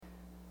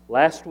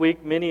Last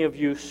week, many of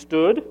you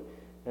stood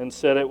and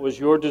said it was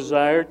your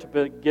desire to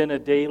begin a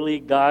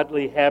daily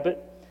godly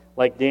habit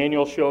like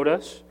Daniel showed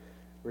us.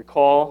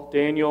 Recall,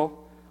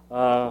 Daniel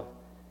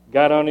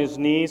got on his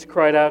knees,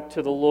 cried out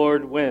to the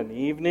Lord when?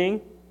 Evening,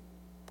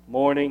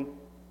 morning,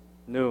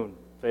 noon.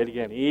 Say it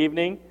again.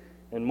 Evening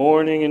and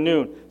morning and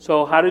noon.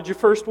 So how did your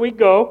first week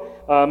go?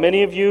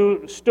 Many of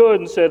you stood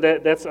and said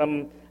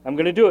I'm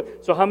going to do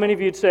it. So how many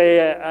of you would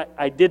say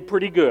I did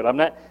pretty good? I'm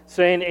not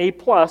saying A+,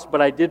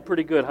 but I did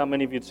pretty good. How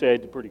many of you would say I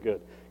did pretty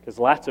good? Because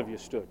lots of you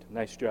stood.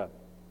 Nice job.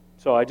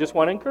 So I just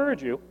want to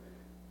encourage you.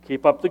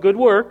 Keep up the good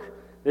work.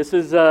 This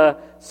is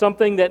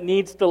something that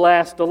needs to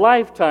last a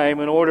lifetime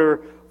in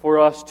order for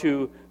us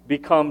to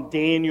become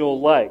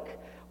Daniel-like.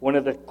 One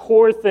of the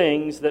core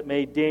things that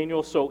made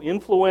Daniel so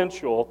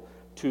influential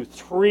to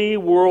 3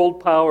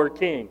 world power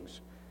kings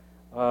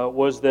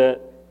was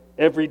that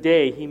every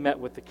day he met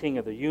with the King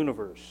of the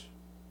universe.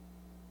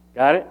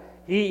 Got it?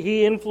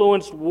 He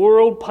influenced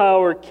world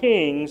power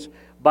kings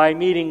by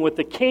meeting with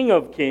the King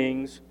of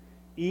Kings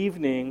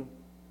evening,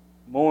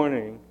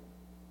 morning,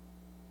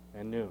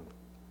 and noon.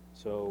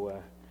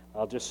 So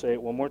I'll just say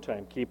it one more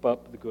time. Keep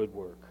up the good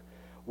work.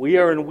 We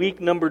are in week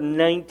number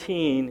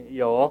 19,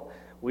 y'all.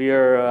 We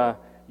are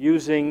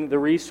using the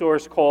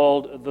resource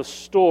called The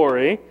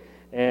Story.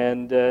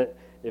 And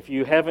if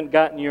you haven't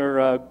gotten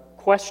your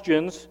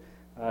questions,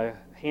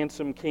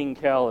 handsome King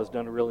Cal has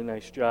done a really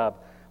nice job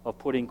of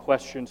putting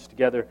questions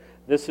together.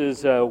 This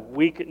is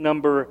week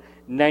number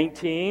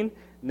 19.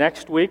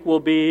 Next week we'll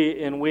be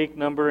in week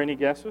number, any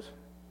guesses?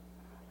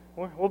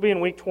 We'll be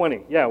in week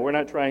 20. Yeah, we're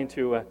not trying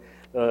to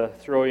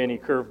throw any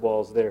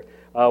curveballs there.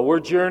 We're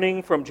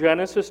journeying from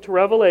Genesis to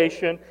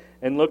Revelation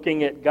and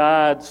looking at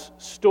God's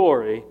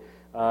story.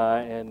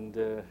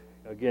 Again,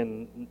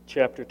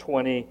 chapter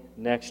 20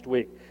 next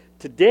week.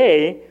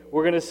 Today,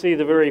 we're going to see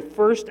the very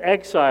first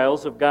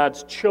exiles of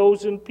God's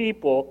chosen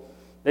people.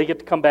 They get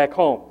to come back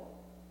home.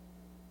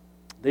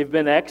 They've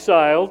been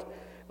exiled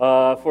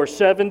for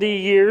 70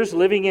 years,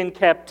 living in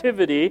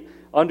captivity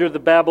under the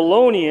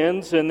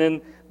Babylonians, and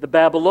then the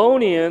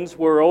Babylonians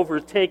were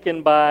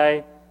overtaken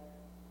by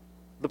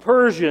the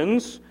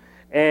Persians,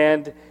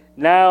 and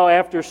now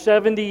after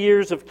 70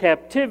 years of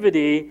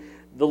captivity,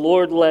 the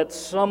Lord let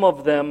some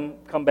of them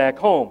come back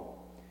home.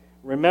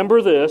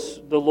 Remember this,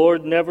 the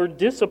Lord never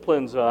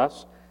disciplines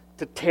us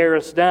to tear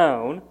us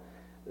down.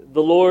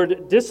 The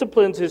Lord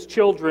disciplines His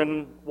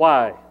children,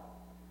 why?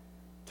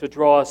 To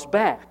draw us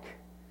back.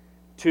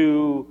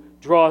 To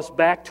draw us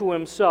back to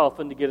Himself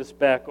and to get us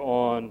back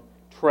on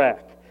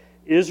track.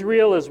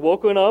 Israel has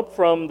woken up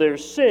from their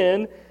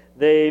sin.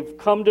 They've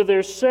come to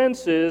their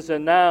senses,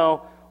 and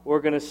now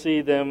we're going to see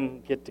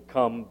them get to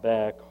come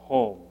back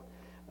home.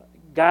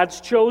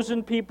 God's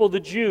chosen people, the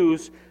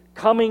Jews,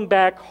 coming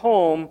back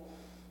home,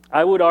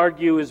 I would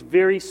argue, is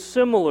very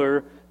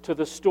similar to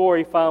the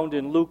story found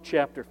in Luke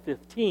chapter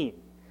 15.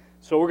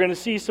 So we're going to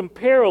see some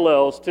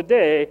parallels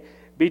today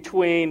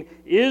between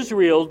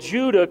Israel,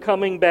 Judah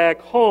coming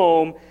back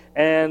home,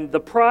 and the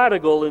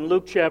prodigal in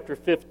Luke chapter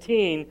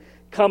 15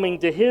 coming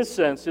to his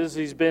senses.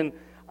 He's been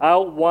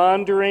out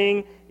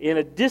wandering in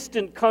a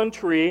distant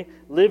country,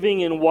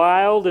 living in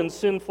wild and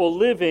sinful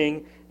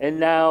living, and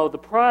now the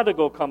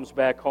prodigal comes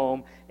back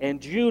home, and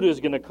Judah is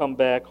going to come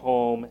back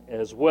home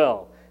as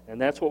well. And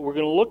that's what we're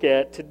going to look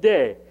at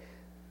today.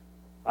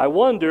 I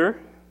wonder,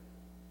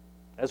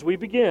 as we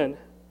begin,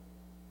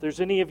 if there's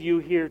any of you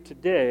here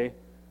today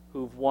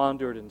who've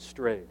wandered and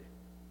strayed.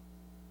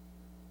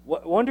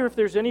 Wonder if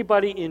there's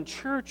anybody in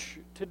church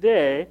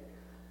today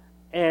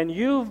and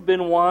you've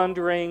been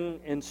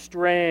wandering and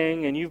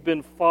straying and you've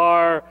been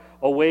far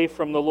away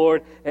from the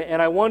Lord.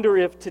 And I wonder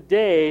if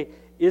today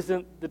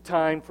isn't the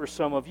time for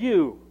some of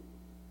you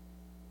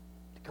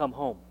to come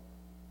home.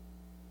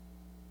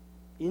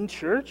 In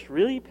church?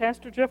 Really,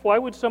 Pastor Jeff? Why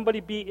would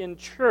somebody be in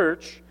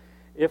church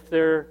if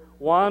they're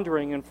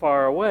wandering and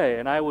far away?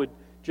 And I would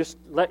just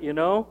let you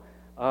know,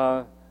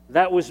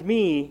 that was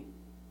me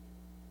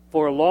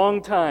for a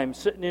long time,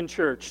 sitting in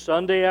church,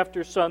 Sunday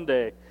after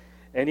Sunday.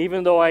 And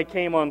even though I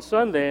came on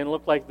Sunday and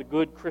looked like the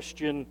good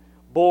Christian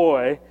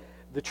boy,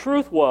 the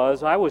truth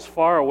was I was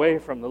far away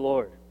from the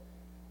Lord.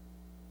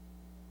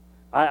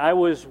 I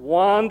was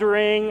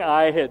wandering,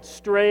 I had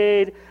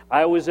strayed,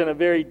 I was in a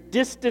very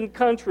distant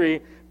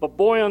country, but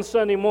boy, on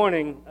Sunday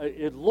morning,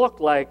 it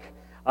looked like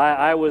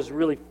I was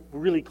really,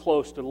 really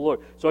close to the Lord.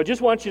 So I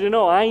just want you to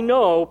know, I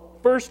know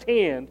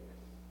firsthand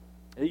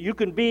that you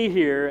can be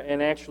here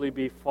and actually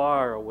be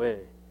far away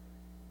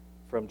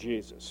from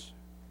Jesus.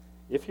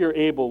 If you're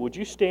able, would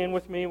you stand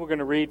with me? We're going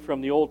to read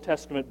from the Old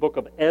Testament book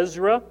of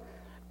Ezra.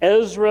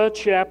 Ezra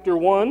chapter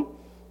 1.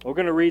 We're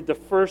going to read the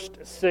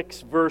first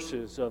 6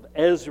 verses of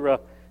Ezra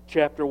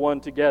chapter 1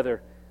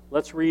 together.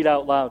 Let's read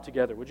out loud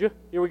together, would you?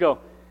 Here we go.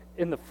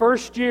 In the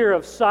first year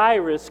of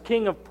Cyrus,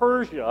 king of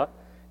Persia,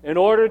 in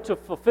order to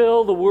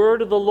fulfill the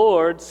word of the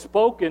Lord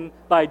spoken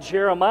by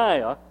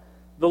Jeremiah,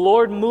 the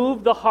Lord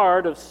moved the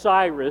heart of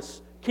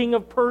Cyrus, king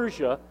of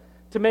Persia,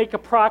 to make a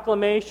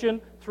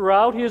proclamation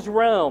throughout his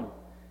realm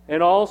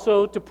and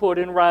also to put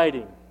in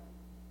writing.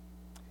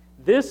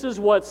 This is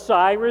what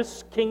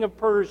Cyrus, king of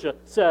Persia,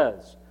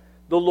 says.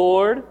 The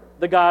Lord,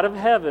 the God of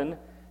heaven,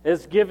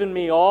 has given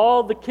me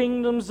all the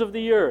kingdoms of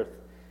the earth,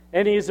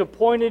 and He has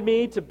appointed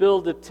me to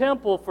build a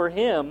temple for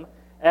Him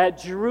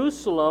at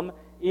Jerusalem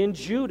in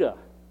Judah.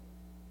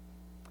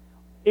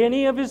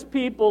 Any of His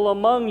people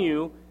among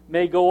you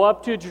may go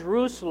up to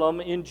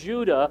Jerusalem in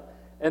Judah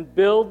and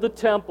build the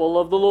temple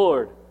of the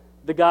Lord,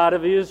 the God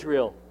of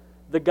Israel,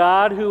 the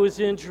God who is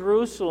in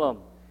Jerusalem,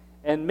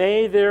 and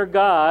may their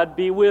God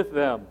be with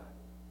them.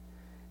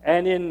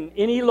 And in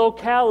any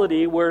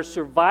locality where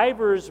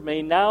survivors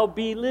may now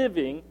be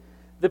living,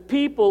 the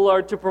people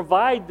are to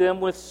provide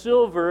them with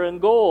silver and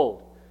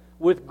gold,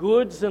 with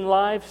goods and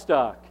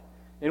livestock,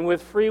 and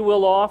with free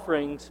will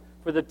offerings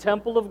for the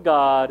temple of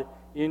God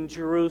in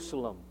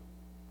Jerusalem.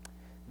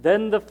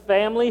 Then the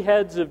family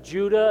heads of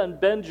Judah and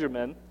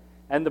Benjamin,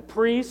 and the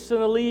priests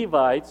and the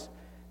Levites,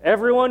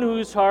 everyone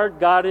whose heart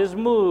God has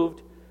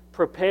moved,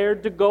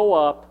 prepared to go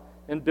up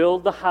and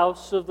build the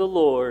house of the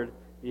Lord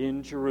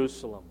in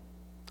Jerusalem.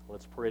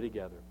 Let's pray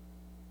together.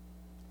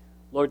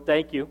 Lord,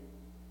 thank you.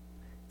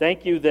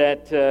 Thank you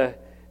that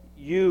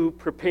you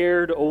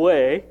prepared a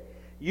way.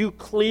 You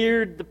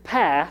cleared the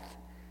path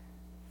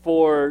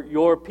for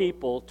your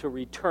people to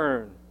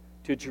return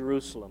to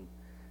Jerusalem,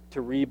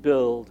 to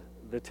rebuild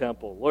the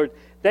temple. Lord,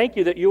 thank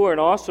you that you are an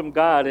awesome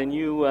God and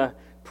you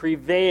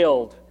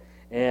prevailed.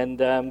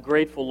 And I'm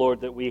grateful, Lord,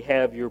 that we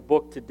have your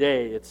book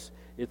today.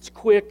 It's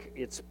quick,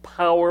 it's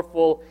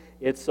powerful,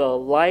 it's a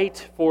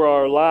light for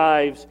our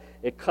lives.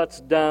 It cuts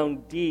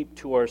down deep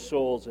to our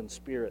souls and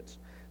spirits.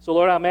 So,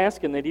 Lord, I'm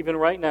asking that even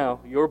right now,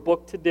 your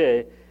book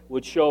today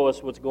would show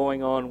us what's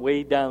going on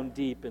way down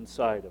deep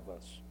inside of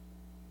us.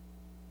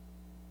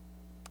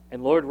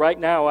 And, Lord, right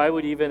now, I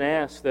would even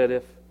ask that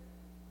if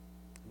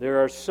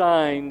there are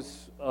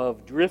signs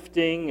of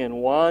drifting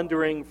and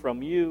wandering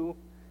from you,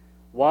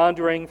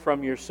 wandering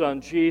from your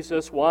Son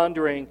Jesus,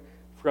 wandering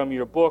from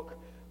your book,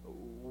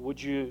 would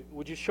you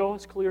show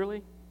us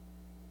clearly?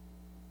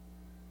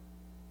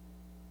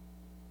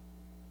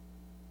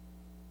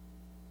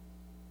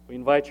 We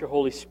invite your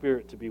Holy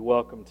Spirit to be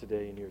welcome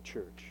today in your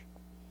church.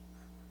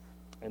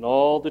 And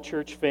all the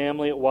church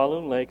family at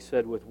Walloon Lake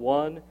said with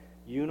one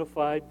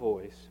unified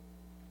voice,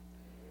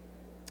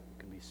 you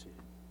can be seated.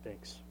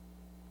 Thanks.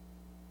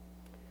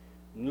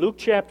 In Luke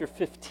chapter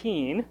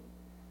 15,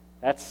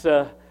 that's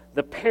the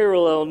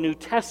parallel New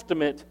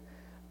Testament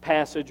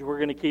passage we're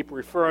going to keep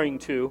referring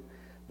to.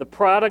 The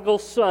prodigal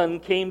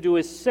son came to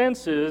his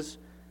senses.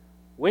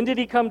 When did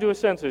he come to his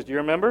senses? Do you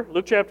remember?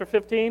 Luke chapter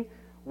 15?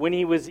 When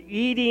he was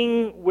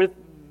eating with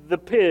the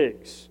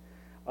pigs.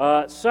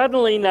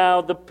 Suddenly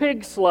now the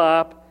pig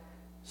slop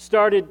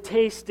started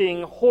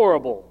tasting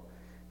horrible.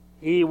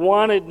 He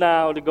wanted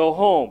now to go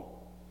home.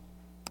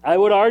 I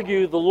would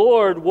argue the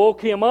Lord woke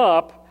him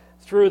up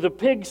through the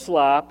pig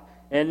slop,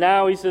 and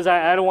now he says,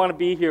 I don't want to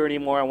be here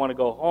anymore, I want to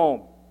go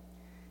home.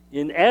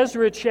 In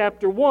Ezra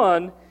chapter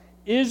 1,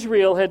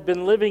 Israel had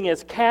been living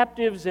as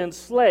captives and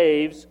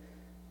slaves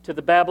to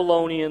the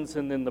Babylonians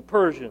and then the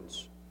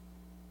Persians.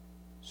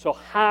 So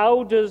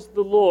how does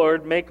the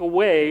Lord make a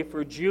way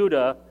for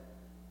Judah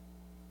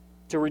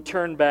to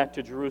return back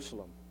to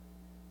Jerusalem?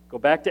 Go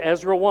back to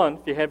Ezra 1.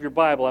 If you have your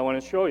Bible, I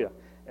want to show you.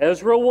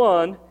 Ezra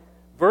 1,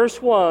 verse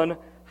 1,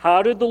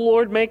 how did the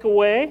Lord make a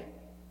way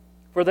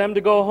for them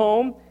to go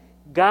home?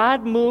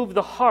 God moved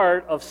the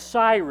heart of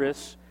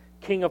Cyrus,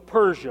 king of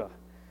Persia.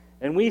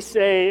 And we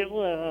say,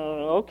 well,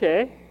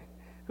 okay,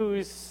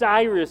 who's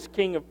Cyrus,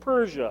 king of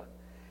Persia?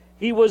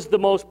 He was the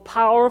most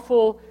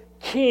powerful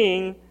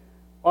king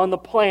on the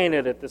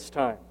planet at this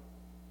time.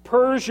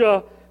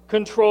 Persia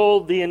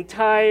controlled the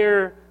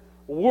entire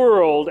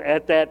world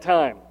at that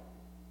time.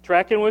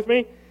 Tracking with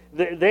me?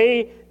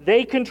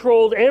 They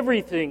controlled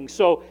everything.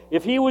 So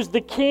if he was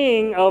the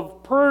king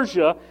of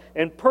Persia,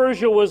 and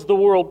Persia was the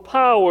world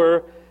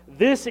power,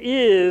 this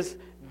is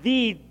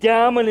the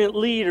dominant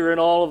leader in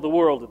all of the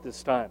world at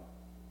this time.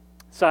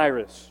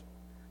 Cyrus,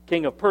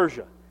 king of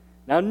Persia.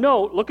 Now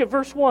note, look at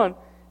verse 1.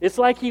 It's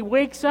like he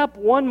wakes up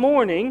one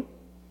morning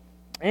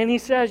and he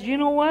says, you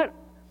know what?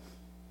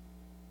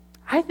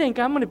 I think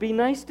I'm going to be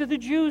nice to the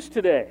Jews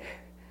today.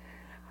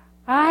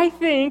 I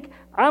think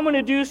I'm going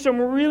to do some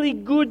really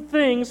good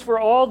things for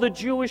all the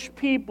Jewish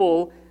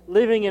people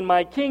living in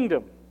my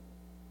kingdom.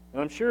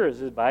 And I'm sure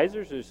his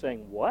advisors are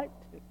saying, what?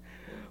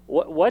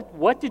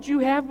 What did you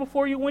have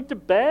before you went to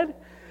bed?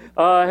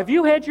 Have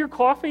you had your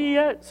coffee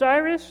yet,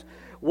 Cyrus?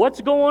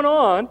 What's going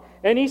on?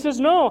 And he says,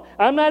 no,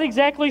 I'm not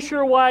exactly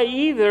sure why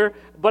either,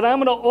 but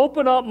I'm going to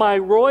open up my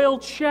royal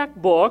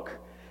checkbook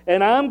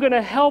and I'm going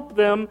to help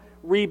them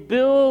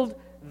rebuild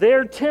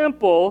their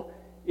temple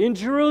in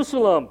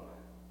Jerusalem.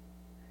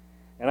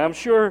 And I'm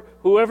sure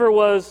whoever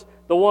was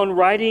the one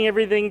writing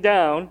everything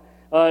down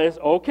is,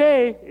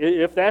 okay,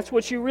 if that's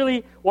what you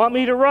really want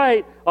me to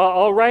write,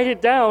 I'll write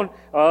it down.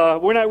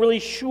 We're not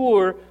really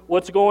sure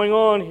what's going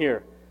on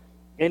here.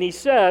 And he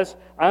says,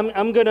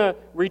 I'm going to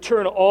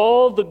return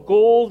all the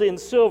gold and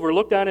silver.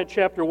 Look down at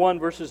chapter 1,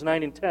 verses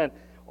 9 and 10.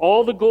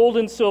 All the gold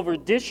and silver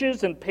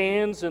dishes and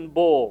pans and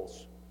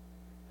bowls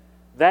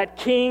That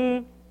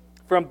king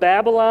from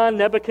Babylon,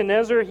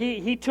 Nebuchadnezzar,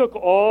 he took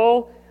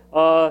all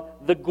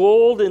the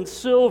gold and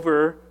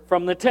silver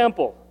from the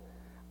temple.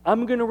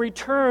 I'm going to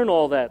return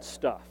all that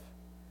stuff.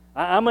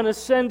 I'm going to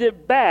send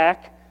it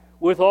back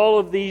with all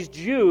of these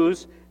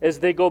Jews as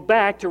they go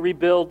back to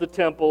rebuild the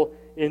temple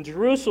in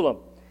Jerusalem.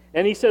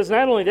 And he says,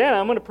 not only that,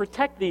 I'm going to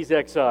protect these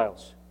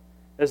exiles.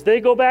 As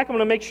they go back, I'm going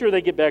to make sure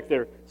they get back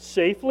there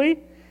safely.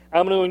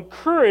 I'm going to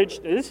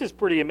encourage, this is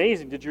pretty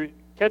amazing. Did you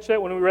catch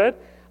that when we read?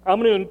 I'm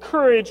going to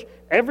encourage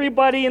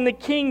everybody in the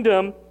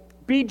kingdom,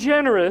 be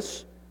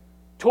generous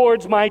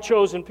towards my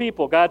chosen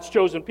people, God's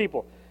chosen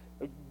people.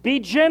 Be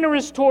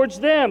generous towards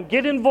them.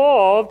 Get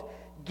involved.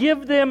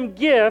 Give them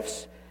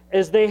gifts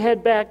as they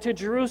head back to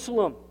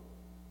Jerusalem.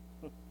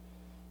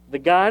 The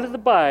God of the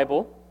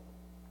Bible,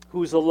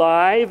 who's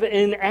alive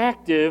and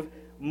active,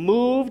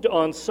 moved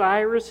on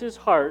Cyrus's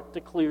heart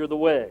to clear the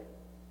way.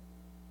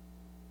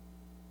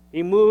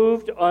 He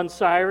moved on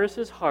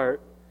Cyrus's heart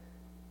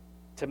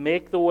to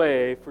make the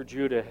way for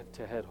Judah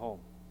to head home.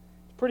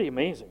 It's pretty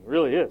amazing, it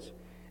really is.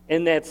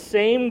 And that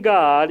same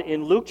God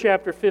in Luke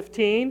chapter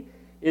 15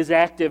 is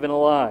active and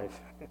alive.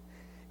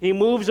 He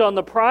moves on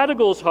the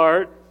prodigal's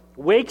heart,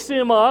 wakes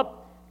him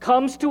up,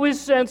 comes to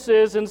his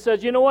senses and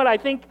says, you know what, I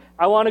think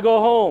I want to go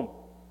home.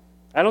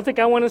 I don't think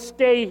I want to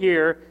stay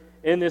here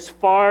in this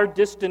far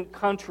distant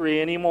country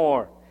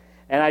anymore.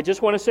 And I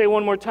just want to say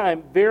one more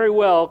time, very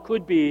well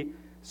could be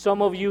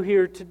some of you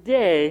here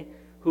today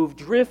who've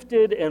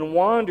drifted and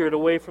wandered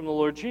away from the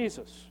Lord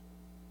Jesus.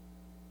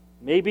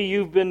 Maybe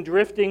you've been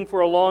drifting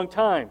for a long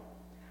time.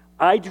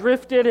 I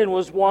drifted and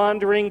was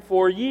wandering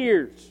for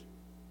years.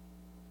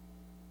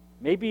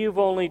 Maybe you've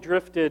only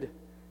drifted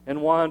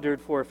and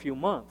wandered for a few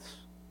months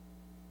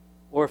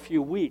or a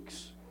few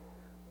weeks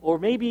or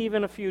maybe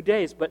even a few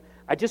days. But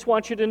I just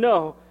want you to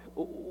know,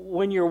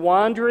 when you're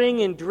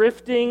wandering and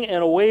drifting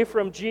and away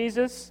from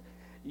Jesus,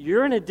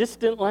 you're in a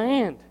distant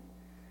land.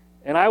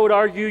 And I would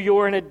argue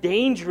you're in a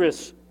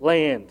dangerous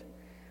land.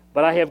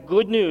 But I have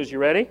good news. You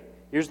ready?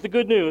 Here's the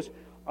good news.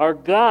 Our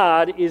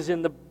God is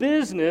in the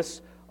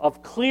business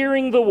of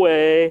clearing the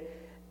way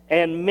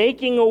and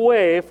making a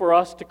way for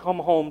us to come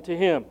home to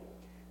Him.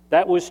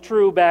 That was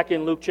true back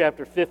in Luke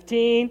chapter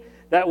 15.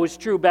 That was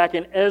true back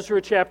in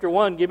Ezra chapter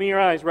 1. Give me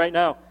your eyes right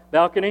now.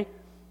 Balcony.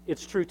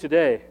 It's true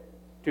today,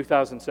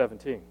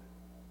 2017.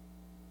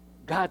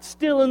 God's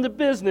still in the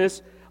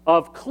business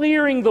of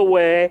clearing the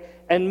way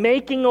and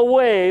making a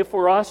way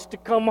for us to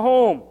come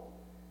home.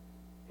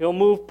 He'll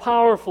move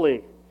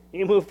powerfully.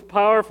 He moved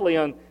powerfully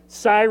on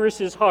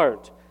Cyrus's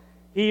heart.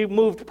 He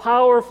moved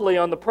powerfully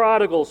on the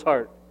prodigal's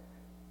heart.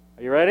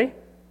 Are you ready?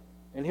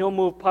 And He'll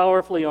move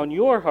powerfully on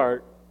your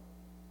heart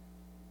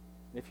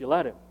if you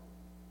let Him.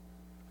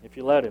 If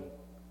you let Him.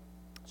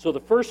 So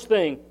the first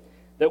thing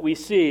that we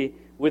see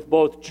with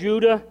both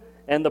Judah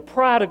and the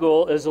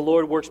prodigal is the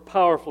Lord works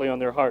powerfully on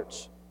their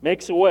hearts.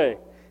 Makes a way.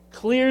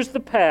 Clears the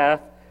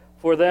path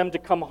for them to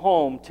come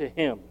home to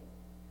Him.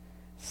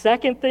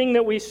 Second thing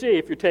that we see,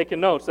 if you're taking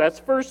notes, that's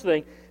the first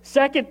thing.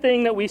 Second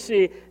thing that we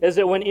see is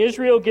that when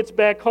Israel gets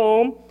back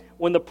home,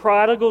 when the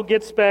prodigal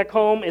gets back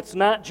home, it's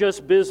not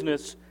just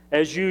business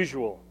as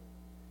usual.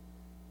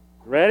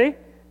 Ready?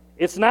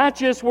 It's not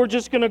just we're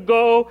just going to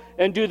go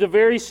and do the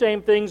very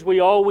same things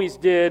we always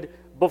did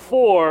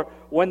before.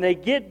 When they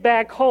get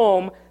back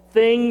home,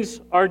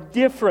 things are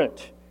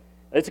different.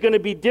 It's going to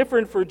be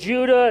different for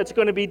Judah. It's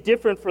going to be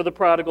different for the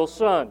prodigal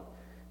son.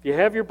 If you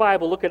have your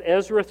Bible, look at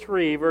Ezra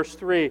 3, verse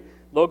 3.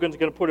 Logan's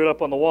going to put it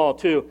up on the wall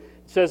too.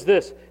 It says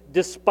this: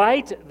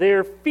 despite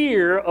their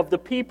fear of the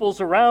peoples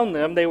around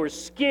them, they were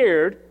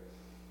scared.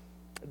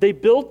 They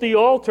built the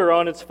altar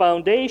on its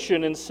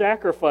foundation and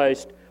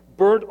sacrificed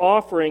burnt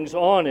offerings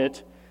on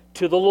it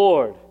to the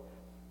Lord,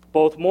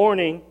 both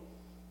morning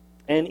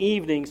and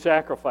evening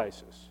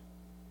sacrifices.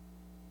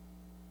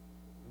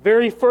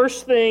 Very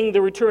first thing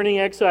the returning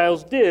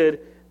exiles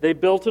did, they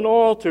built an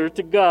altar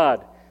to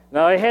God.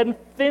 Now, they hadn't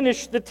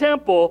finished the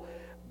temple,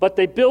 but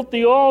they built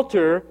the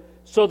altar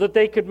so that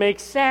they could make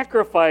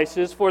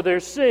sacrifices for their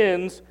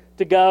sins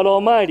to God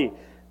Almighty.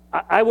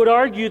 I would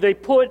argue they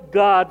put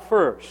God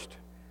first.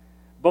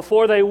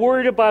 Before they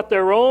worried about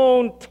their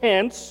own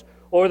tents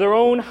or their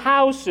own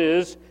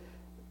houses,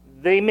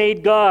 they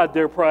made God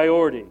their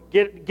priority.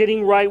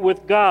 Getting right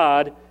with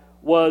God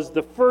was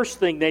the first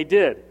thing they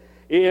did.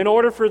 In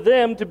order for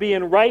them to be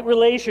in right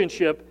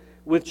relationship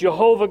with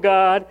Jehovah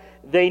God,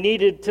 they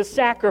needed to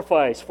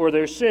sacrifice for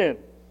their sin.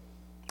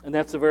 And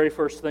that's the very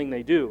first thing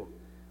they do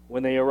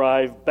when they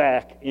arrive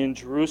back in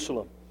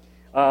Jerusalem.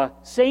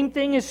 Same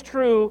thing is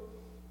true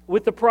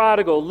with the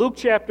prodigal. Luke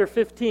chapter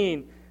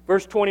 15,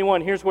 verse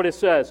 21, here's what it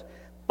says.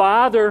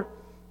 Father,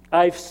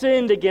 I've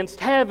sinned against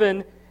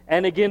heaven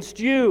and against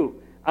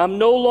you. I'm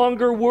no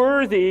longer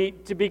worthy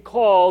to be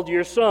called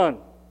your son.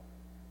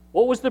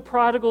 What was the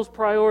prodigal's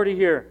priority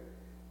here?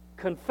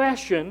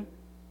 Confession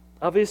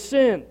of his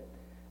sin.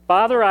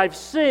 Father, I've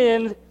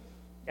sinned,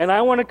 and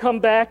I want to come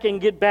back and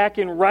get back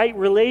in right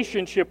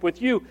relationship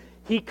with you.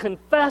 He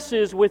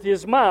confesses with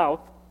his mouth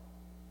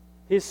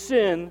his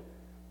sin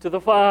to the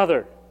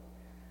Father.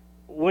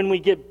 when we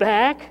get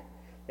back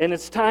and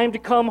it's time to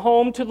come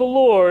home to the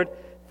Lord,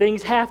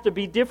 things have to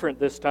be different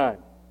this time.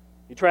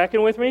 You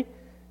tracking with me?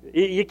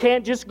 You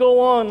can't just go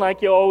on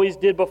like you always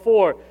did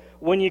before.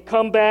 When you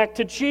come back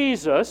to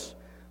Jesus,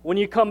 when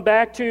you come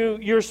back to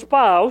your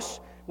spouse,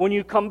 when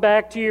you come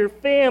back to your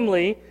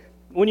family,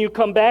 when you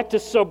come back to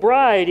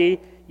sobriety,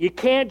 you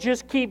can't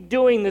just keep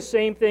doing the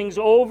same things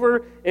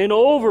over and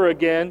over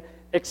again,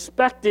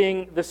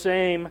 expecting the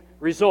same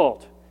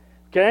result.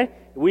 Okay?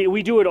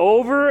 We do it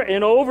over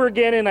and over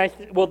again,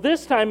 and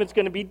this time it's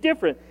going to be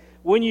different.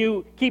 When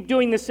you keep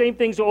doing the same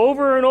things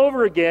over and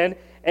over again,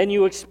 and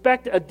you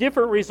expect a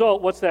different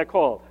result, what's that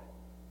called?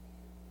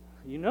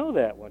 You know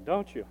that one,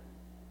 don't you?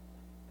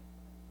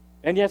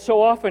 And yet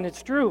so often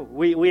it's true.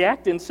 We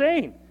act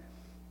insane.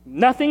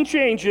 Nothing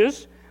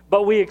changes,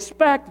 but we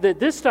expect that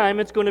this time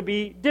it's going to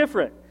be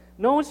different.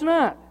 No, it's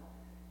not.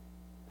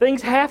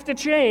 Things have to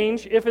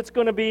change if it's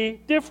going to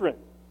be different.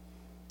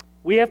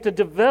 We have to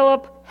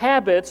develop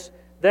habits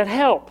that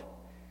help.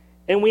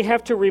 And we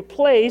have to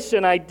replace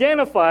and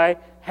identify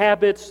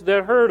habits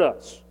that hurt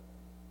us.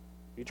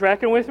 You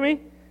tracking with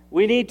me?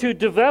 We need to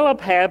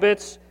develop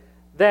habits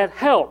that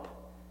help.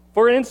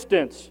 For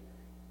instance,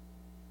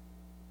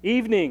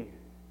 evening,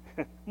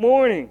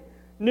 morning,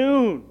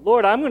 noon.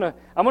 Lord, I'm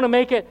gonna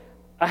make it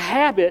a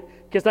habit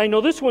because I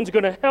know this one's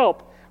going to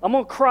help. I'm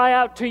going to cry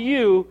out to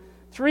you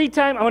 3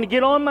 times. I'm going to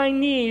get on my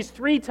knees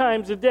 3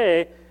 times a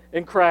day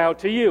and cry out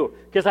to you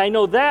because I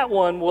know that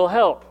one will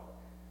help.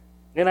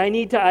 And I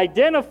need to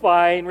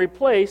identify and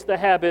replace the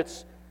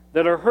habits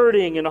that are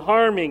hurting and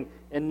harming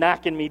and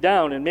knocking me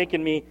down and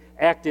making me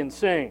act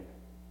insane.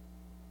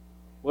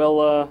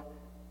 Well,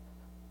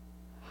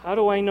 how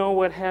do I know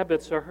what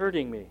habits are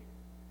hurting me?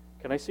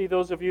 Can I see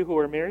those of you who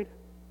are married?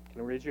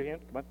 Can you raise your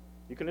hand? Come on.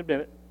 You can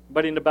admit it.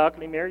 Anybody in the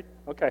balcony married?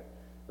 Okay.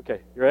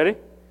 You ready?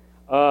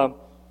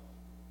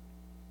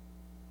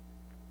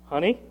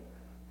 Honey?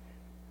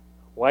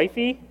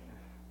 Wifey?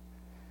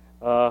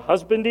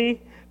 Husbandy?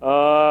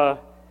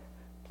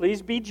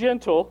 Please be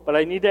gentle, but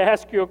I need to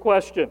ask you a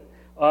question.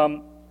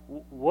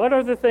 What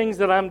are the things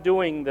that I'm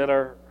doing that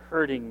are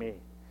hurting me?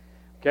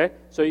 Okay?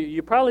 So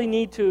you probably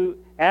need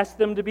to ask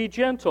them to be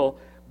gentle,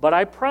 but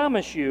I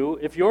promise you,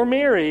 if you're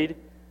married,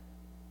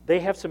 they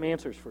have some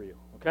answers for you.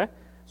 Okay?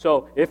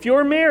 So if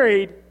you're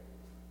married,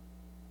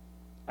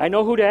 I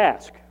know who to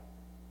ask.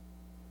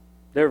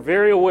 They're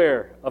very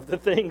aware of the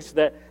things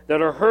that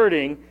are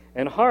hurting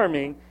and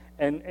harming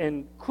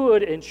and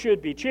could and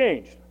should be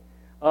changed.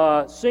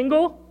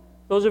 Single?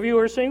 Those of you who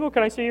are single,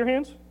 can I see your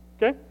hands?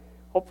 Okay?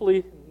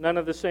 Hopefully none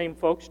of the same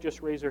folks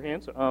just raise their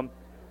hands.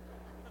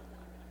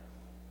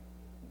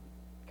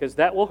 Because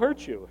that will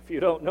hurt you if you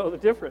don't know the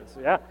difference.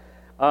 Yeah.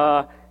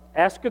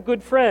 Ask a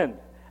good friend.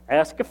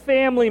 Ask a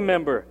family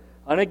member.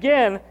 And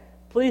again,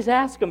 please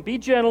ask them. Be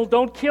gentle.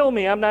 Don't kill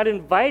me. I'm not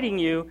inviting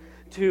you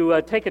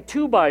to take a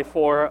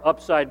 2x4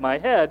 upside my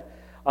head.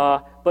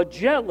 But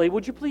gently,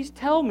 would you please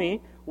tell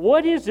me,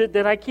 what is it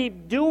that I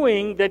keep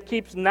doing that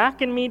keeps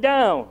knocking me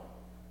down?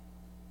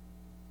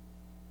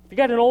 If you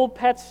got an old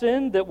pet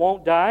sin that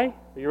won't die,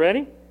 are you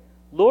ready?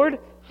 Lord,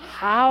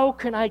 how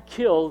can I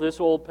kill this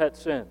old pet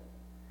sin?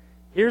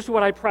 Here's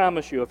what I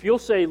promise you. If you'll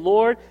say,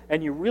 Lord,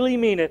 and you really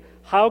mean it,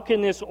 how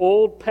can this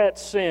old pet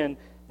sin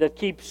that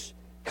keeps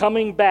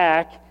coming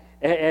back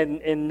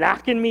and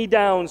knocking me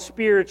down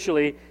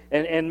spiritually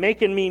and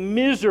making me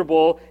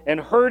miserable and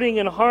hurting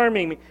and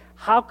harming me,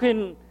 how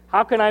can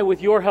I,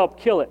 with your help,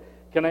 kill it?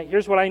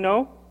 Here's what I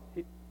know.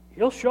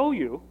 He'll show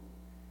you.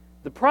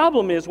 The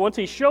problem is, once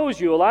he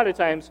shows you, a lot of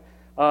times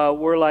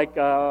we're like,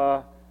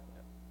 got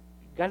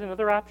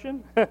another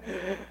option?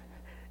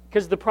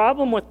 Because the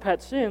problem with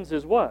pet sins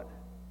is what?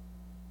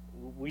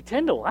 We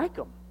tend to like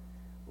them.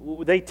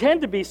 They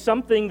tend to be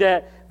something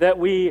that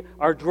we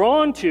are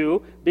drawn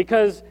to,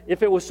 because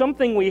if it was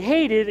something we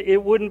hated,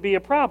 it wouldn't be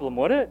a problem,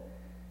 would it?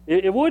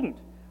 It wouldn't.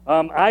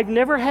 I've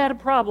never had a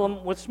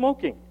problem with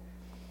smoking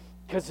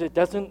because it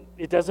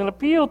doesn't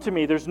appeal to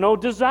me. There's no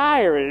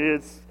desire.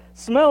 It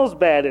smells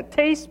bad. It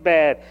tastes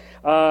bad.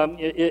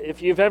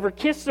 If you've ever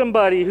kissed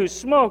somebody who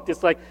smoked,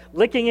 it's like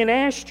licking an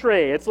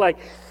ashtray. It's like,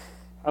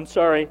 I'm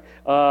sorry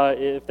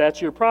if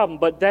that's your problem,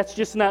 but that's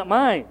just not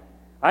mine.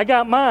 I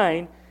got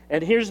mine,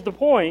 and here's the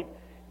point.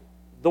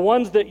 The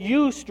ones that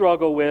you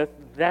struggle with,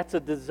 that's a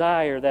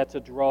desire, that's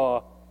a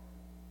draw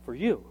for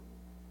you.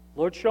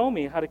 Lord, show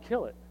me how to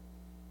kill it.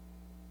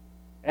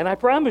 And I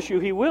promise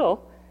you He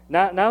will.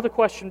 Now the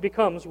question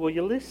becomes, will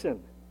you listen?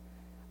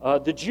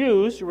 The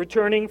Jews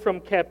returning from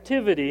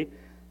captivity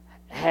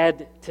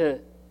had to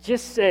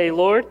just say,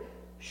 Lord,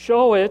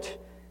 show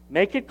it,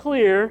 make it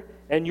clear,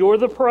 and you're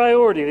the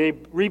priority. They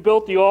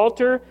rebuilt the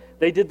altar.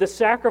 They did the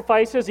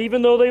sacrifices,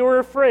 even though they were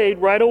afraid,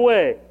 right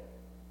away,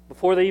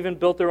 before they even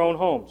built their own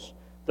homes.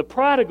 The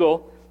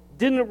prodigal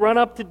didn't run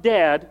up to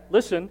Dad,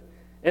 listen,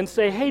 and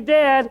say, hey,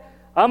 Dad,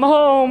 I'm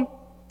home.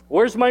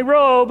 Where's my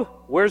robe?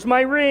 Where's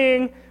my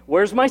ring?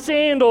 Where's my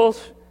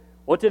sandals?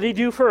 What did he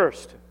do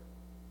first?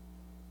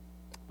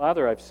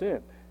 Father, I've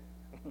sinned.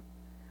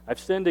 I've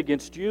sinned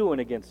against you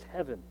and against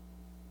heaven.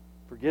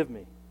 Forgive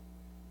me.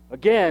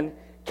 Again,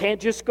 can't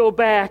just go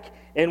back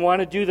and want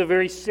to do the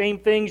very same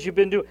things you've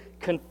been doing.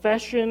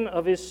 Confession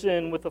of his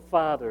sin with the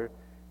Father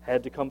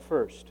had to come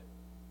first.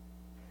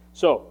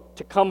 So,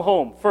 to come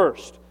home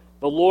first,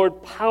 the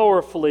Lord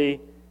powerfully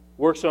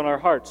works on our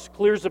hearts,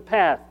 clears the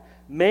path,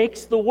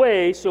 makes the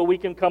way so we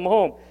can come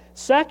home.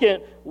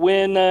 Second,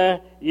 when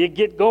you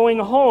get going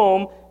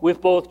home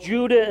with both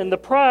Judah and the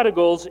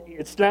prodigals,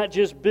 it's not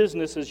just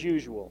business as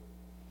usual.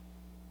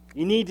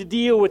 You need to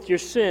deal with your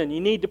sin.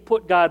 You need to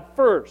put God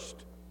first.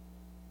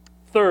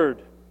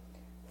 Third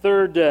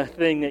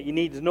thing that you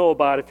need to know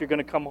about if you're going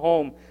to come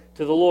home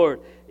to the Lord.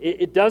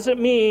 It doesn't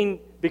mean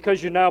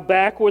because you're now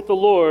back with the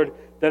Lord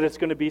that it's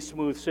going to be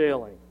smooth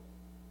sailing.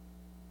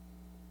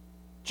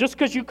 Just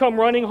because you come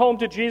running home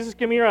to Jesus,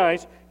 give me your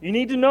eyes, you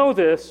need to know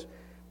this.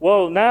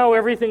 Well, now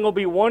everything will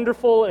be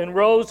wonderful and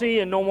rosy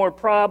and no more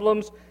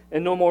problems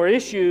and no more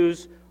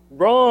issues.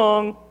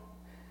 Wrong.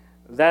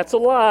 That's a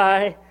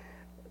lie.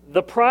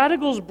 The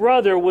prodigal's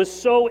brother was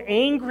so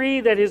angry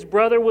that his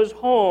brother was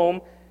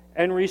home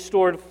and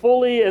restored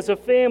fully as a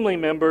family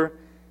member.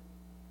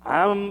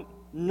 I'm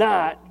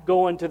not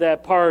going to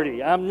that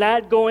party. I'm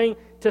not going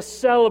to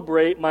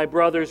celebrate my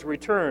brother's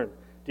return.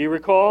 Do you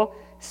recall?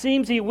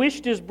 Seems he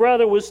wished his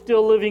brother was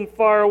still living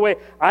far away.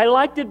 I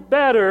liked it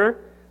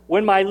better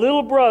when my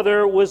little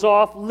brother was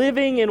off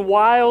living in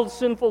wild,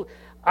 sinful...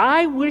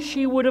 I wish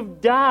he would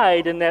have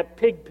died in that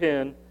pig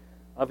pen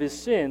of his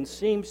sin,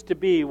 seems to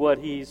be what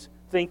he's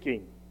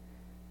thinking.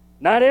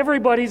 Not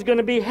everybody's going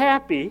to be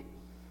happy.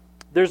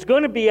 There's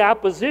going to be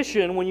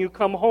opposition when you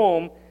come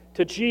home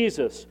to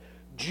Jesus.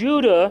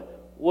 Judah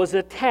was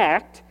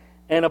attacked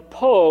and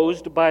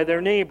opposed by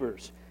their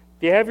neighbors.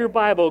 If you have your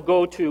Bible,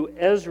 go to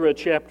Ezra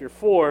chapter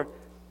 4.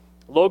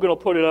 Logan will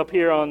put it up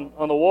here on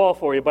the wall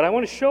for you. But I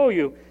want to show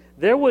you,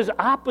 there was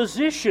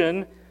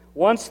opposition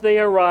once they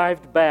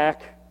arrived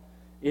back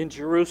in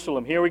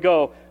Jerusalem. Here we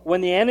go.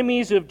 When the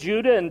enemies of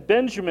Judah and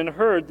Benjamin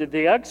heard that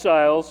the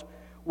exiles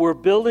were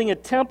building a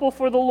temple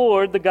for the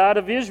Lord, the God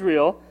of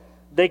Israel,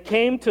 they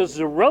came to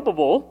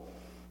Zerubbabel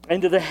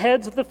and to the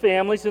heads of the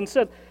families and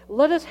said,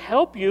 "Let us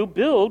help you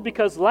build,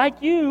 because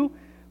like you,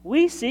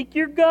 we seek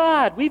your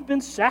God. We've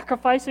been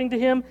sacrificing to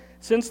him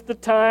since the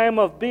time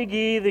of Big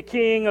E, the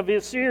king of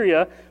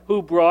Assyria,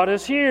 who brought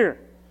us here.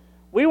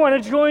 We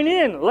want to join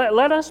in.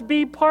 Let us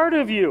be part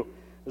of you."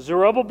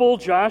 Zerubbabel,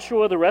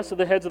 Joshua, the rest of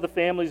the heads of the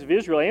families of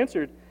Israel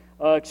answered,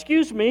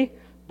 "Excuse me,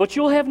 but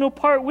you'll have no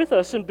part with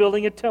us in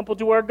building a temple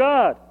to our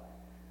God.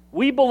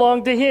 We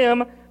belong to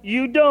him,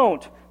 you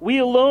don't. We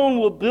alone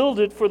will build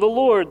it for the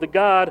Lord, the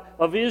God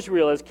of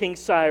Israel, as King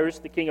Cyrus,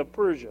 the king of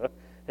Persia,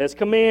 has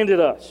commanded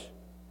us."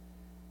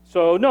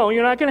 So, no,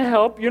 you're not going to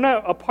help. You're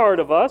not a part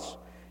of us.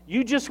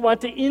 You just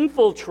want to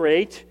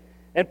infiltrate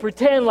and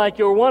pretend like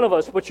you're one of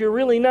us, but you're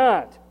really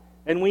not.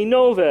 And we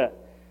know that.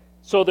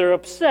 So they're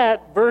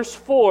upset. Verse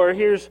 4,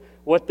 here's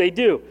what they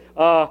do.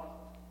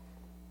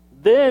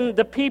 Then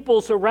the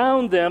peoples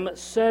around them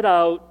set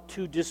out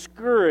to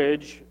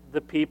discourage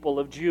the people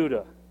of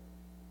Judah.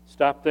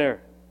 Stop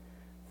there.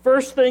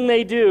 First thing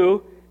they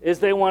do is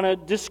they want to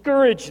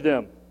discourage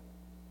them.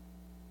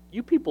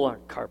 You people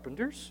aren't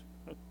carpenters.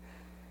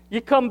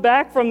 You come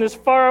back from this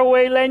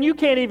faraway land, you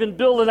can't even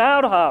build an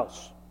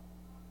outhouse.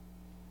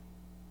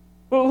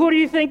 Well, who do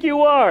you think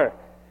you are?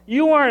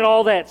 You aren't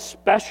all that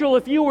special.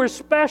 If you were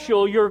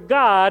special, your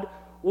God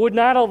would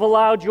not have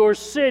allowed your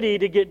city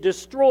to get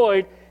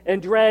destroyed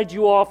and dragged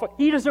you off.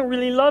 He doesn't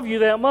really love you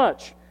that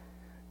much.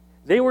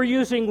 They were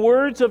using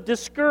words of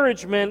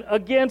discouragement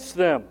against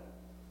them.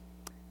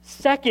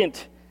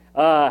 Second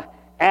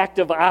act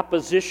of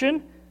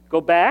opposition, go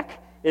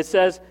back. It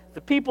says,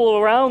 the people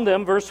around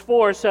them, verse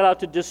 4, set out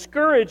to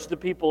discourage the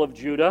people of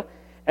Judah.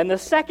 And the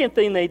second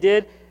thing they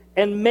did,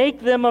 and make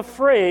them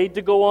afraid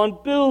to go on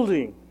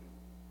building.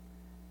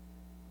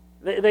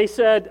 They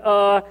said,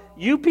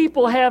 you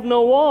people have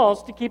no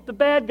walls to keep the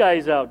bad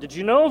guys out. Did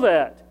you know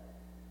that?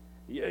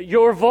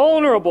 You're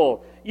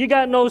vulnerable. You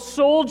got no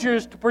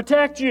soldiers to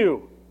protect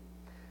you.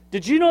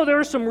 Did you know there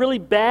are some really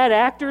bad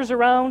actors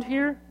around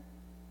here?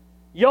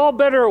 Y'all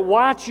better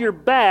watch your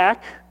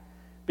back,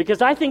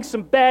 because I think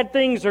some bad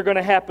things are going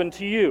to happen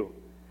to you.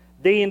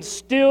 They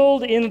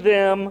instilled in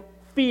them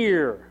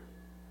fear.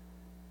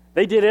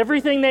 They did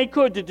everything they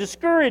could to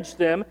discourage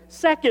them.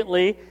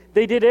 Secondly,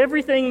 they did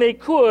everything they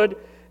could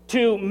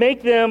to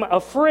make them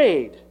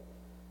afraid.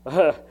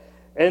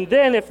 And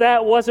then, if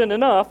that wasn't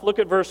enough, look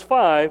at verse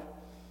 5.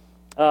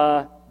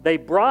 They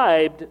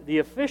bribed the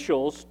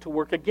officials to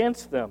work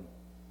against them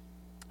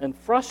and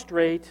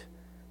frustrate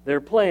their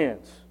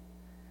plans.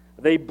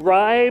 They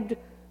bribed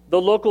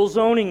the local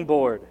zoning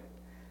board.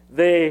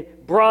 They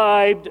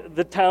bribed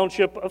the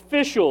township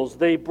officials.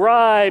 They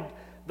bribed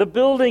the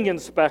building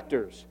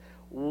inspectors.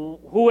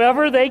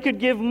 Whoever they could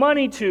give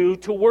money to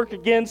work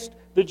against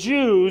the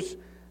Jews,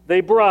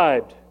 they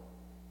bribed.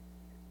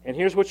 And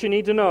here's what you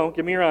need to know.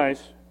 Give me your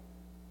eyes.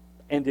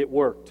 And it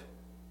worked.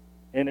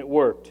 And it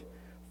worked.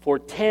 For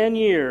 10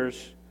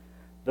 years,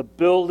 the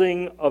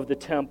building of the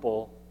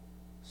temple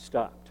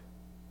stopped.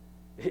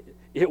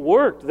 It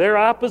worked. Their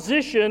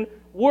opposition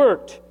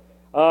worked.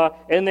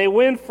 And they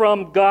went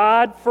from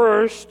God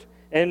first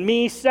and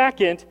me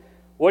second.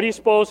 What do you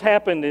suppose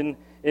happened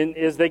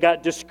as they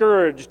got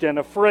discouraged and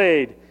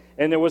afraid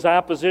and there was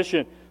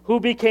opposition? Who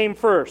became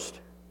first?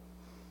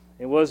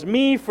 It was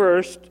me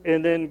first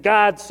and then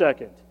God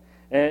second.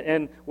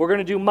 And we're going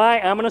to do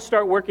I'm going to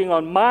start working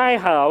on my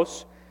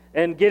house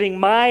and getting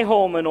my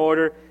home in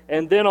order,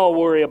 and then I'll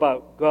worry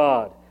about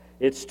God.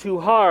 It's too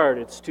hard.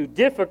 It's too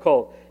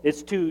difficult.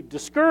 It's too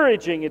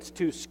discouraging. It's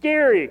too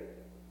scary.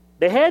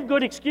 They had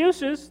good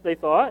excuses, they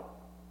thought.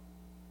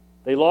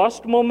 They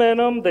lost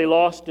momentum. They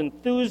lost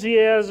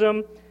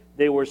enthusiasm.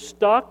 They were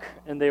stuck,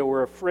 and they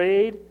were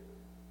afraid,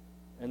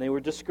 and they were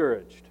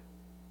discouraged.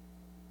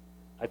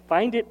 I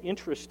find it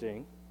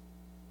interesting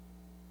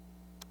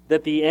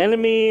that the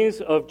enemies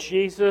of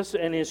Jesus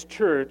and His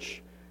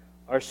church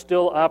are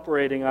still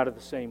operating out of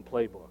the same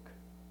playbook.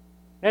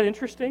 Isn't that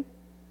interesting?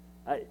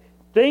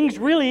 Things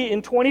really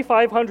in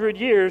 2,500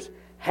 years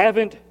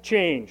haven't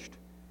changed.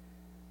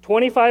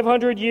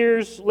 2,500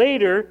 years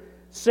later,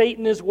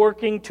 Satan is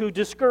working to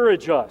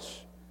discourage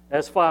us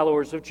as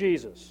followers of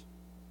Jesus.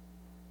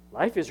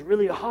 Life is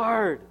really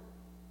hard.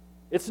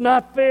 It's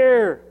not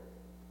fair.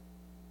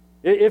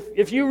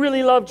 If you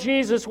really love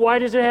Jesus, why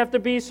does it have to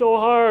be so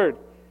hard?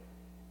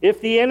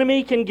 If the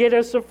enemy can get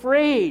us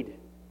afraid,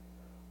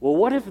 well,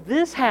 what if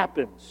this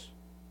happens?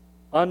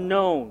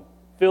 Unknown.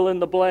 Fill in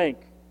the blank.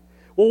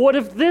 Well, what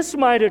if this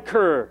might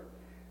occur?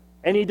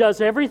 And he does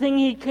everything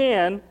he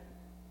can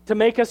to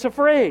make us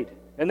afraid.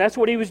 And that's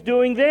what he was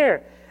doing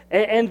there.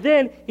 And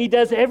then he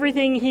does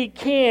everything he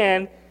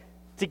can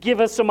to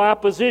give us some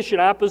opposition.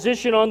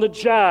 Opposition on the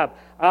job.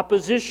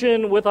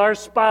 Opposition with our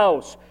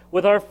spouse.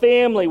 With our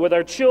family. With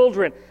our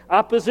children.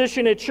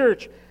 Opposition at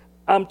church.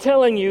 I'm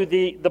telling you,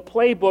 the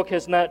playbook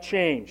has not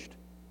changed.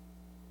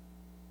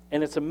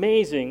 And it's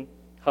amazing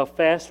how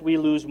fast we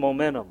lose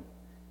momentum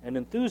and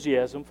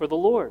enthusiasm for the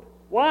Lord.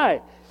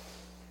 Why?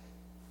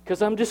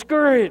 Because I'm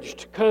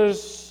discouraged,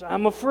 because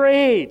I'm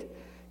afraid,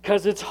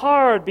 because it's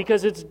hard,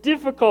 because it's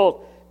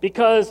difficult,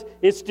 because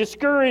it's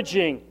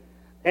discouraging.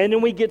 And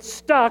then we get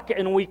stuck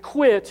and we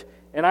quit.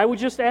 And I would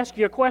just ask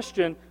you a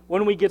question.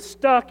 When we get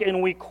stuck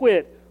and we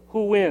quit,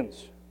 who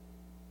wins?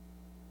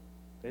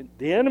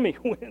 The enemy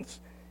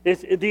wins.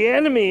 The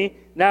enemy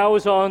now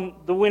is on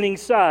the winning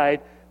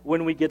side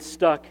when we get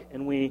stuck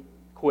and we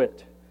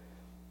quit.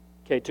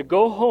 Okay, to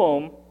go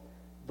home,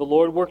 the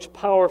Lord works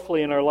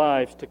powerfully in our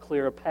lives to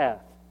clear a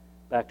path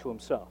back to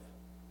Himself.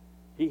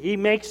 He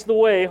makes the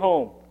way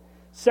home.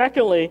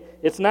 Secondly,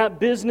 it's not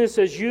business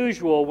as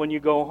usual when you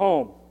go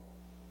home.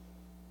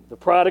 The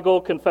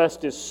prodigal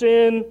confessed his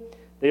sin.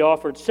 They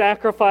offered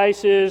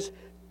sacrifices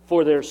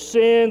for their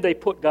sin. They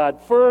put God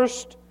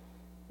first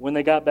when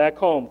they got back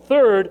home.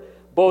 Third,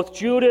 both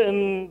Judah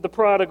and the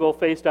prodigal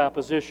faced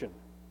opposition.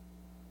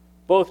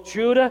 Both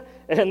Judah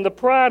and the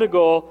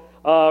prodigal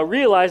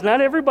realized not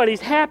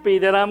everybody's happy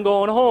that I'm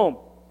going home.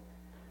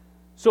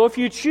 So if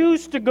you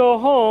choose to go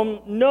home,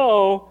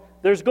 know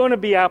there's going to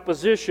be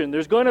opposition.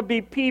 There's going to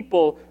be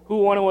people who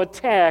want to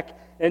attack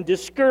and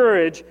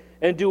discourage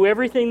and do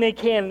everything they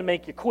can to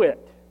make you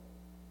quit.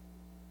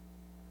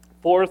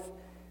 Fourth,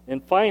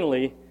 and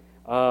finally,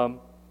 the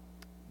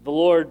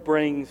Lord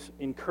brings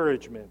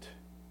encouragement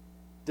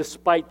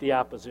despite the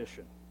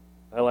opposition.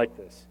 I like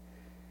this.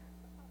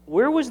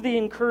 Where was the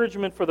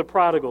encouragement for the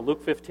prodigal?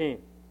 Luke 15.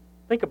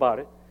 Think about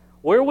it.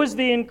 Where was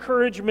the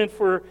encouragement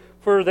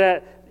for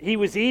that? He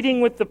was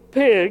eating with the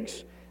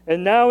pigs,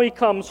 and now he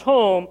comes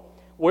home.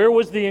 Where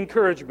was the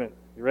encouragement?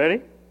 You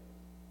ready?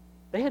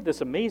 They had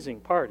this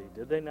amazing party,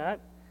 did they not?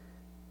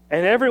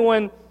 And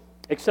everyone,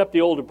 except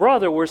the older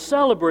brother, were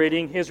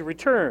celebrating his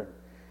return.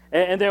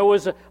 And there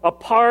was a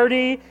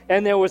party,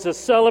 and there was a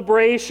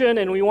celebration,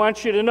 and we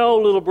want you to know,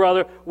 little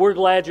brother, we're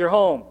glad you're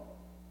home.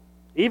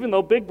 Even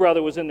though big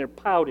brother was in there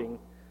pouting,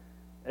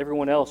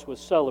 everyone else was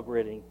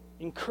celebrating,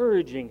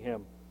 encouraging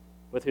him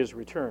with his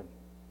return.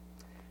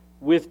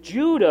 With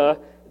Judah,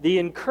 the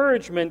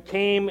encouragement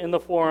came in the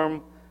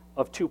form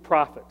of two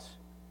prophets.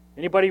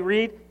 Anybody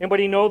read?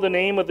 Anybody know the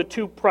name of the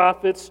two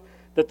prophets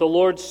that the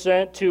Lord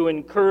sent to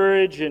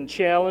encourage and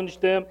challenge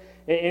them?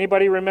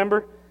 Anybody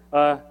remember?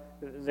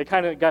 They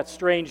kind of got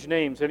strange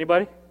names.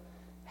 Anybody?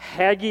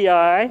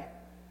 Haggai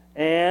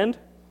and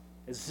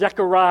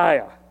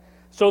Zechariah.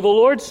 So the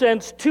Lord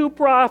sends two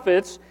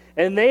prophets,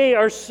 and they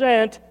are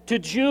sent to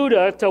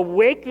Judah to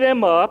wake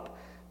them up,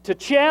 to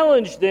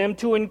challenge them,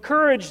 to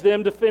encourage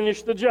them to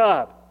finish the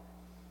job.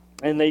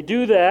 And they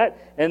do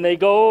that, and they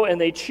go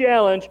and they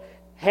challenge.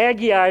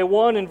 Haggai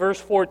 1 in verse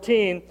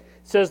 14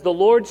 says, the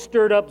Lord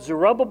stirred up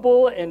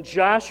Zerubbabel and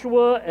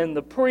Joshua and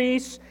the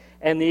priests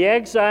and the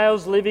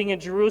exiles living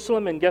in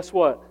Jerusalem, and guess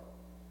what?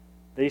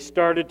 They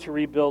started to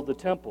rebuild the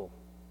temple.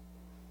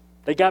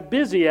 They got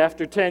busy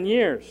after 10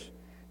 years.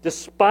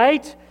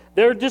 Despite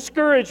their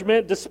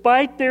discouragement,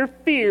 despite their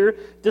fear,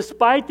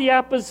 despite the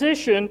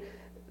opposition,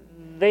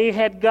 they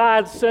had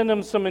God send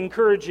them some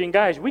encouraging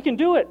guys. We can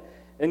do it.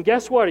 And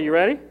guess what? Are you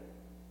ready?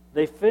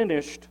 They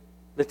finished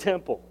the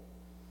temple.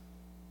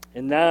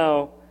 And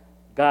now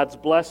God's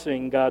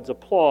blessing, God's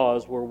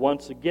applause were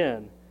once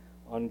again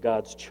on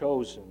God's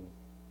chosen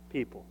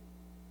people.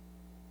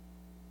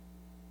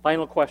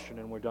 Final question,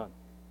 and we're done.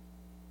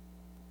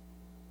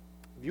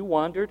 Have you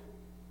wandered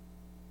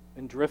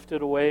and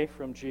drifted away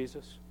from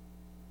Jesus?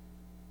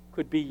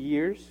 Could be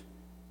years,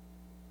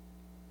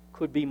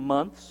 could be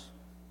months,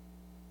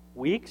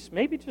 weeks,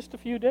 maybe just a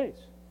few days.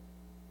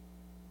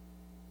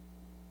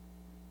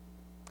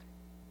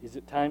 Is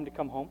it time to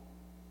come home?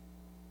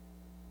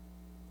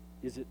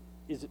 Is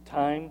it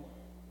time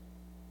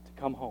to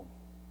come home?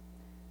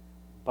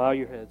 Bow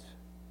your heads.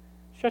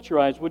 Shut your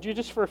eyes, would you,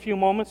 just for a few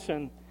moments,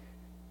 and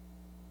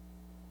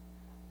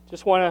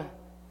just want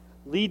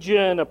to lead you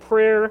in a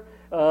prayer.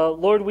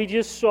 Lord, we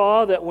just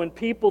saw that when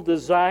people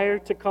desire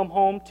to come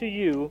home to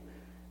you,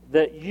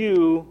 that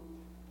you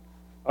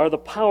are the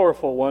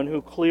powerful one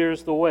who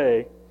clears the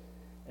way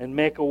and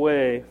make a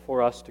way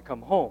for us to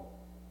come home.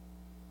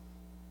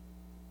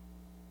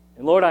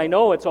 And Lord, I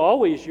know it's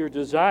always your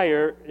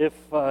desire, if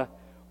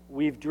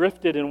we've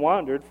drifted and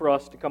wandered, for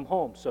us to come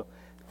home. So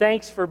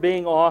thanks for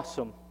being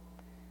awesome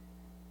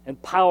and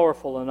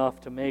powerful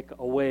enough to make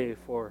a way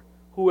for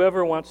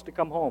whoever wants to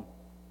come home.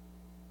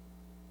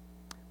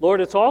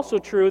 Lord, it's also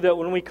true that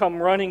when we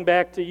come running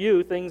back to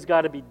you, things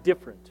got to be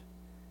different.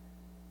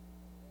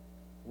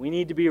 We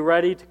need to be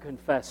ready to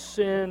confess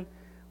sin.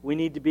 We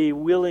need to be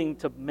willing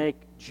to make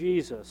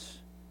Jesus,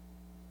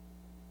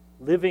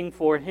 living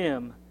for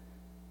Him,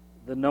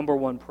 the number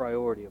one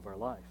priority of our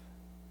life.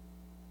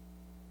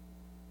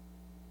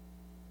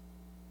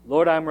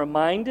 Lord, I'm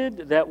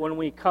reminded that when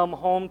we come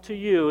home to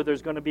you,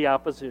 there's going to be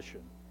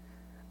opposition.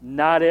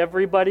 Not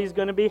everybody's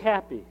going to be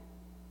happy.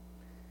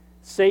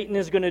 Satan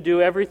is going to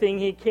do everything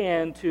he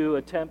can to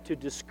attempt to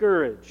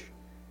discourage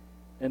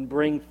and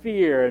bring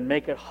fear and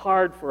make it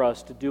hard for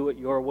us to do it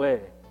your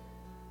way,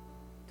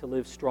 to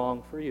live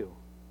strong for you.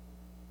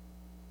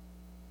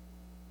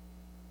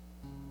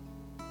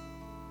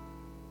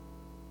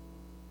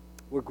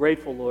 We're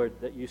grateful, Lord,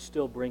 that you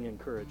still bring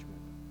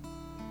encouragement.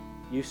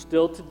 You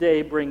still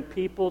today bring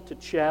people to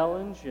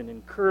challenge and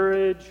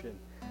encourage and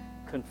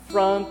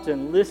confront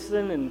and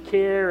listen and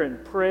care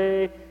and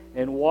pray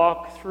and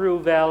walk through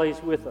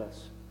valleys with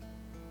us.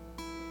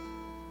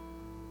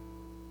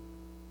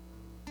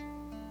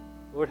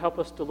 Lord, help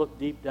us to look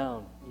deep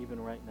down, even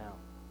right now.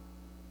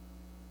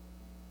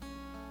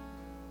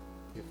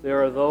 If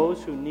there are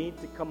those who need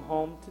to come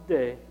home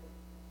today,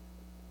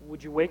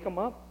 would you wake them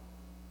up?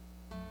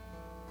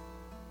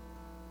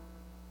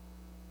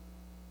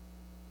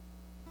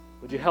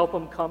 Would you help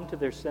them come to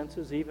their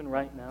senses even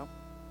right now?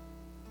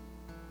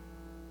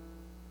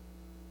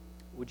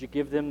 Would you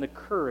give them the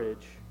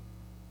courage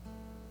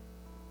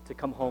to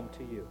come home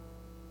to you?